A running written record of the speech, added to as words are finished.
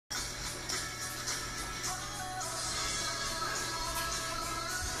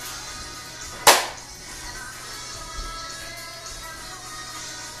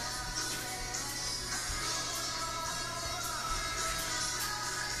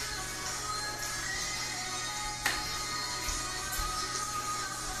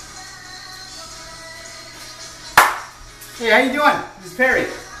Hey, how you doing? This is Perry.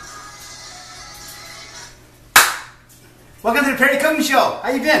 Welcome to the Perry Cooking Show.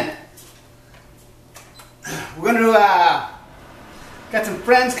 How you been? We're gonna got some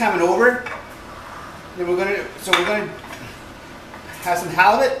friends coming over. Then we're gonna have some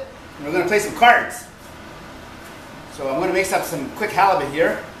halibut, and we're gonna play some cards. So I'm gonna mix up some quick halibut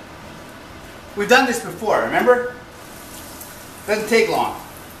here. We've done this before, remember? Doesn't take long.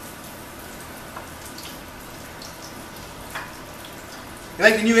 You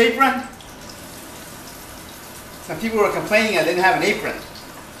like the new apron? Some people were complaining I didn't have an apron.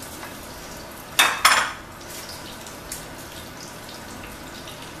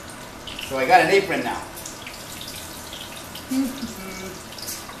 So I got an apron now.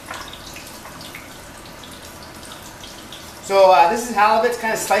 So this is halibut,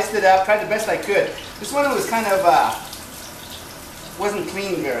 kind of sliced it up, tried the best I could. This one was kind of, wasn't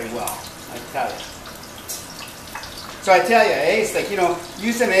cleaned very well, I tell you. So I tell you, it's like, you know,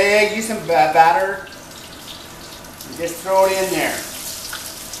 use some egg, use some batter, and just throw it in there.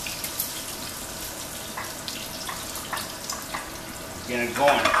 Get it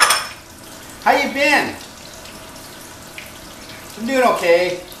going. How you been? I'm doing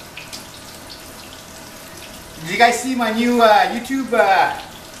okay. Did you guys see my new YouTube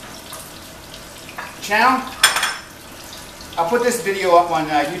channel? I'll put this video up on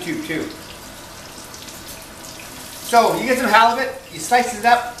YouTube too. So you get some halibut, you slice it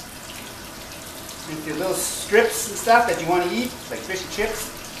up into little strips and stuff that you want to eat, like fish and chips.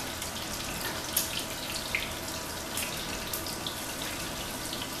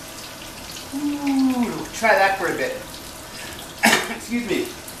 Ooh, try that for a bit. Excuse me.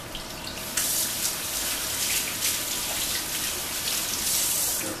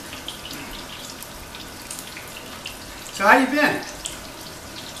 So how you been?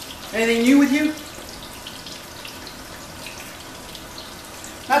 Anything new with you?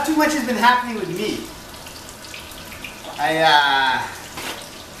 Not too much has been happening with me. I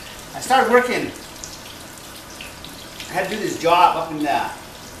started working. I had to do this job up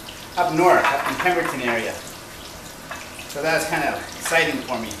north, up in Pemberton area. So that was kind of exciting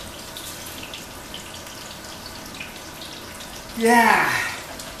for me. Yeah.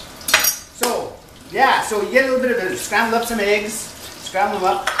 So you get a little bit of it. Scramble up some eggs. Scramble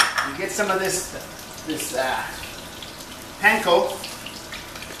them up. You get some of this panko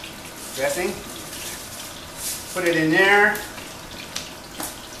dressing. Put it in there.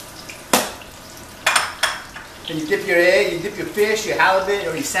 Then you dip your egg, you dip your fish, your halibut,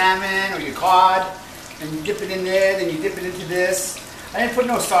 or your salmon, or your cod, and you dip it in there, then you dip it into this. I didn't put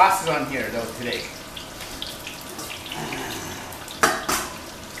no sauces on here though today.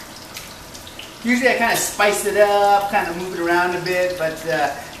 Usually I kind of spice it up, kind of move it around a bit, but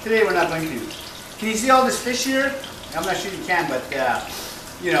today we're not going to. Can you see all this fish here? I'm not sure you can, but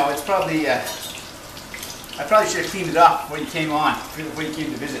you know, it's probably, I probably should have cleaned it up before you came on, before you came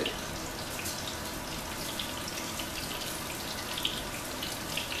to visit.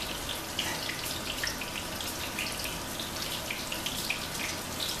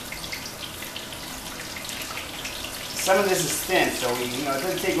 Some of this is thin, so you know, it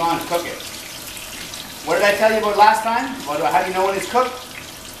doesn't take long to cook it. What did I tell you about last time? About how do you know when it's cooked?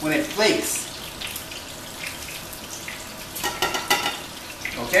 When it flakes.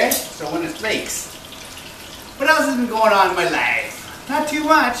 Okay? So when it flakes. What else has been going on in my life? Not too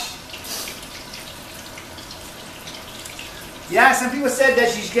much. Yeah, some people said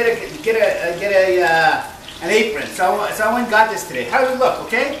that you should get an apron. So I went and got this today. How does it look?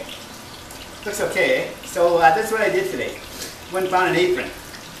 Okay? Looks okay, eh? So that's what I did today. Went and found an apron.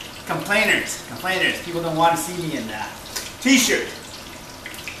 Complainers. People don't want to see me in that. T-shirt.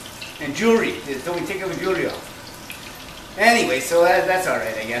 And jewelry. They told me to take the jewelry off. Anyway, so that's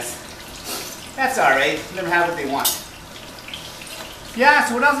alright, I guess. That's alright. Let them have what they want. Yeah,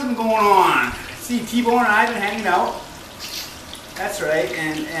 so what else has been going on? See, T-Bone and I have been hanging out. That's right.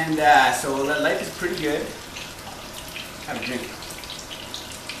 And so life is pretty good. Have a drink.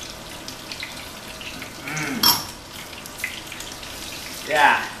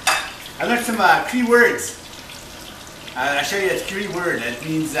 Yeah. I learned some Cree words. I'll show you that Cree word. That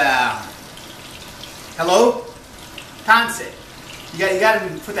means hello, tanse. You got to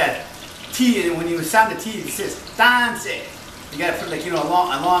put that T in. When you sound the T, it says tanse. You got to put, like, you know, a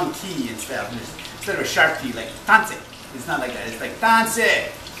long T instead of a sharp T, like tanse. It's not like that. It's like tanse.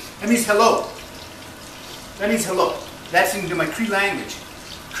 That means hello. That means hello. That's into my Cree language.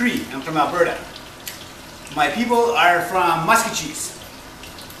 Cree. I'm from Alberta. My people are from Musketees.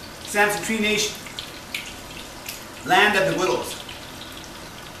 Samson Cree-ation. Land of the Willows.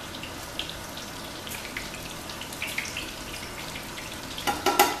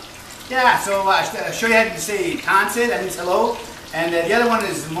 Yeah, so I'll show you how to say tanse, that means hello. And the other one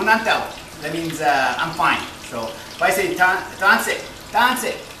is munantao, that means I'm fine. So if I say tanse,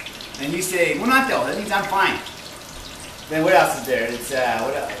 and you say munantao, that means I'm fine. Then what else is there? It's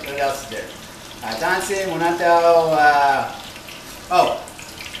what else is there? Tanse, munantao,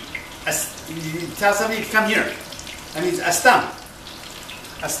 you tell somebody to come here. That means astam.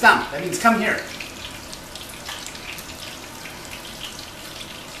 Astam, that means come here.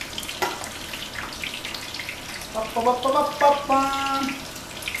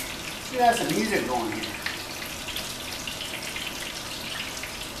 See, there's some music going here.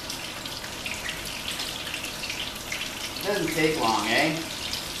 Doesn't take long, eh?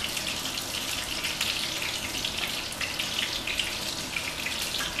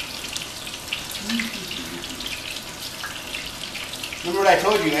 Remember what I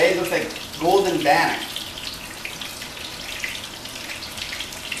told you, eh? It looks like golden banner.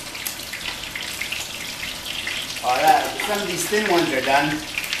 Alright, some of these thin ones are done.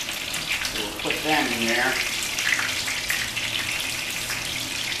 We'll put them in there.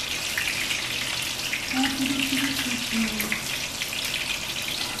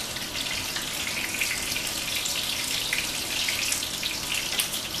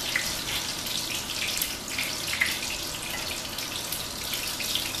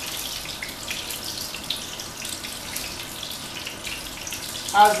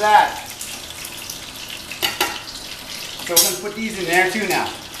 How's that? So we're going to put these in there too now.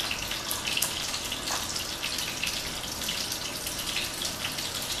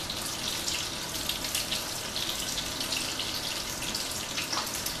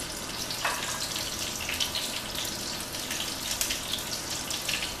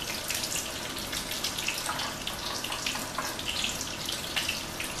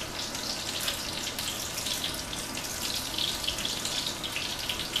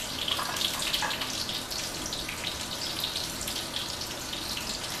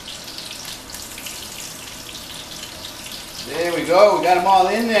 There we go, we got them all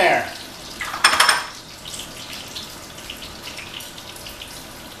in there.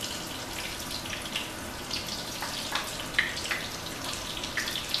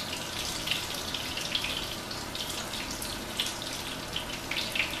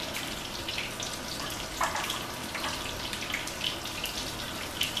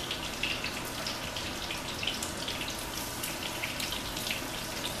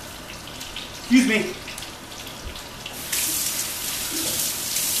 Excuse me.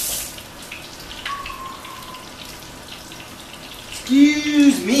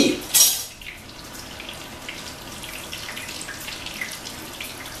 Excuse me.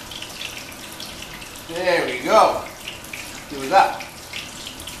 There we go. Do it up.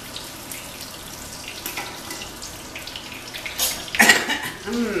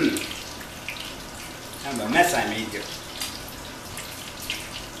 Kind of a mess I made here.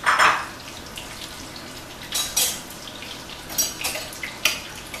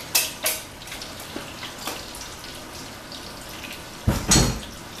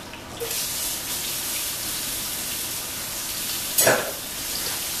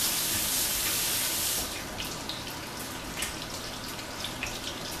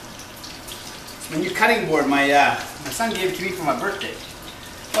 My new cutting board, my son gave it to me for my birthday.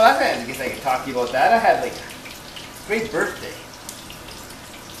 Well, I guess I could talk to you about that. I had like a great birthday.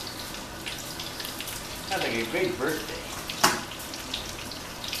 I had like a great birthday.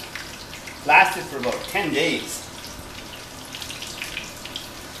 Lasted for about 10 days.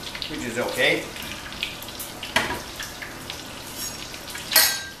 Which is okay.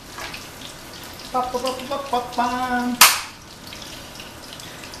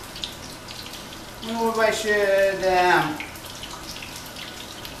 I don't know if I should,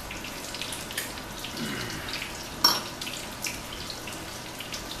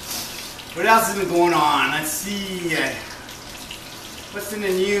 what else has been going on? Let's see, what's in the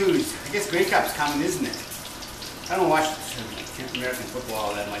news? I guess Grey Cup's coming, isn't it? I don't watch American football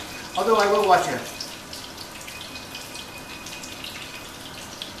all that much, although I will watch it.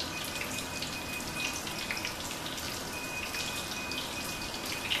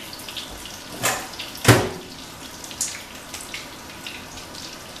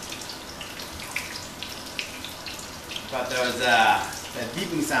 I thought that was that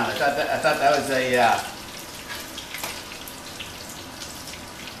beeping sound. I thought that was a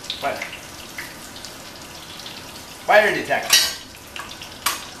what? Fire detector.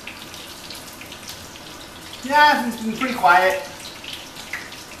 Yeah, it's been pretty quiet.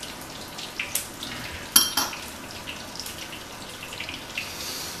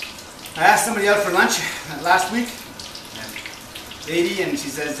 I asked somebody out for lunch last week. lady, and she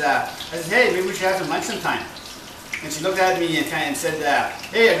says, I said, hey, maybe we should have some lunch sometime. And she looked at me and said,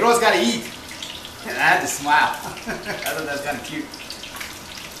 hey, a girl's got to eat. And I had to smile. I thought that was kind of cute.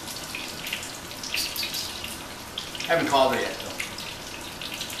 I haven't called her yet, though.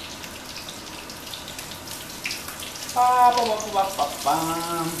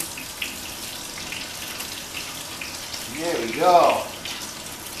 There we go.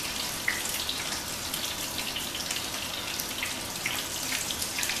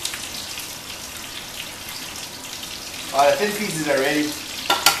 Oh, the thin pieces are ready.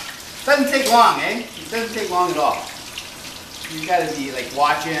 Doesn't take long, eh? It doesn't take long at all. You gotta be like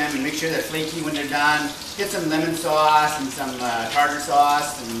watching them and make sure they're flaky when they're done. Get some lemon sauce and some tartar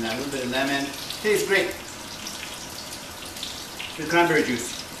sauce and a little bit of lemon. Tastes great. With cranberry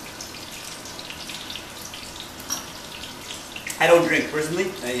juice. I don't drink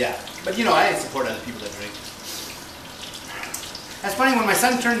personally, yeah. But you know, I support other people that drink. That's funny, when my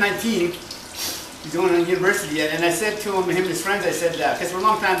son turned 19, he's going to university, and I said to him and his friends, I said, because for a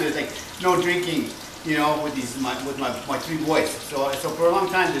long time there's like no drinking, you know, with my three boys. So for a long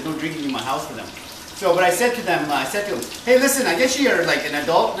time there's no drinking in my house for them. So, but I said to them, hey, listen, I guess you're like an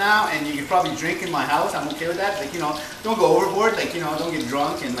adult now, and you can probably drink in my house. I'm okay with that. Like, you know, don't go overboard. Like, you know, don't get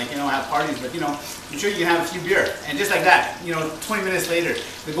drunk and like, you know, have parties. But you know, I'm sure you can have a few beer. And just like that, you know, 20 minutes later,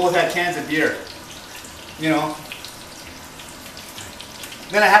 they both had cans of beer. You know.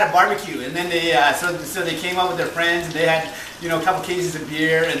 Then I had a barbecue, and then they so they came out with their friends, and they had, you know, a couple cases of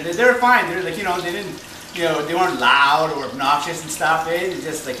beer, and they were fine. They were like, you know, they didn't, you know, they weren't loud or obnoxious and stuff. They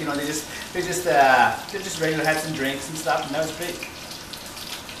just like, you know, they just regular, had some drinks and stuff, and that was great.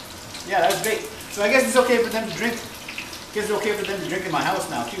 Yeah, that was great. So I guess it's okay for them to drink. I guess it's okay for them to drink in my house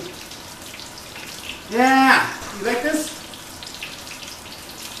now too. Yeah, you like this?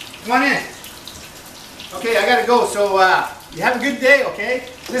 Come on in. Okay, I gotta go. So you have a good day, okay?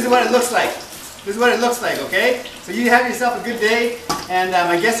 This is what it looks like. This is what it looks like, okay? So you have yourself a good day, and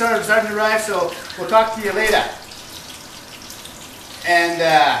my guests are starting to arrive, so we'll talk to you later. And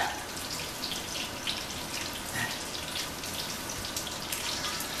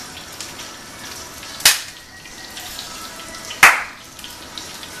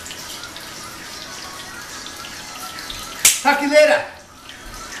talk to you later.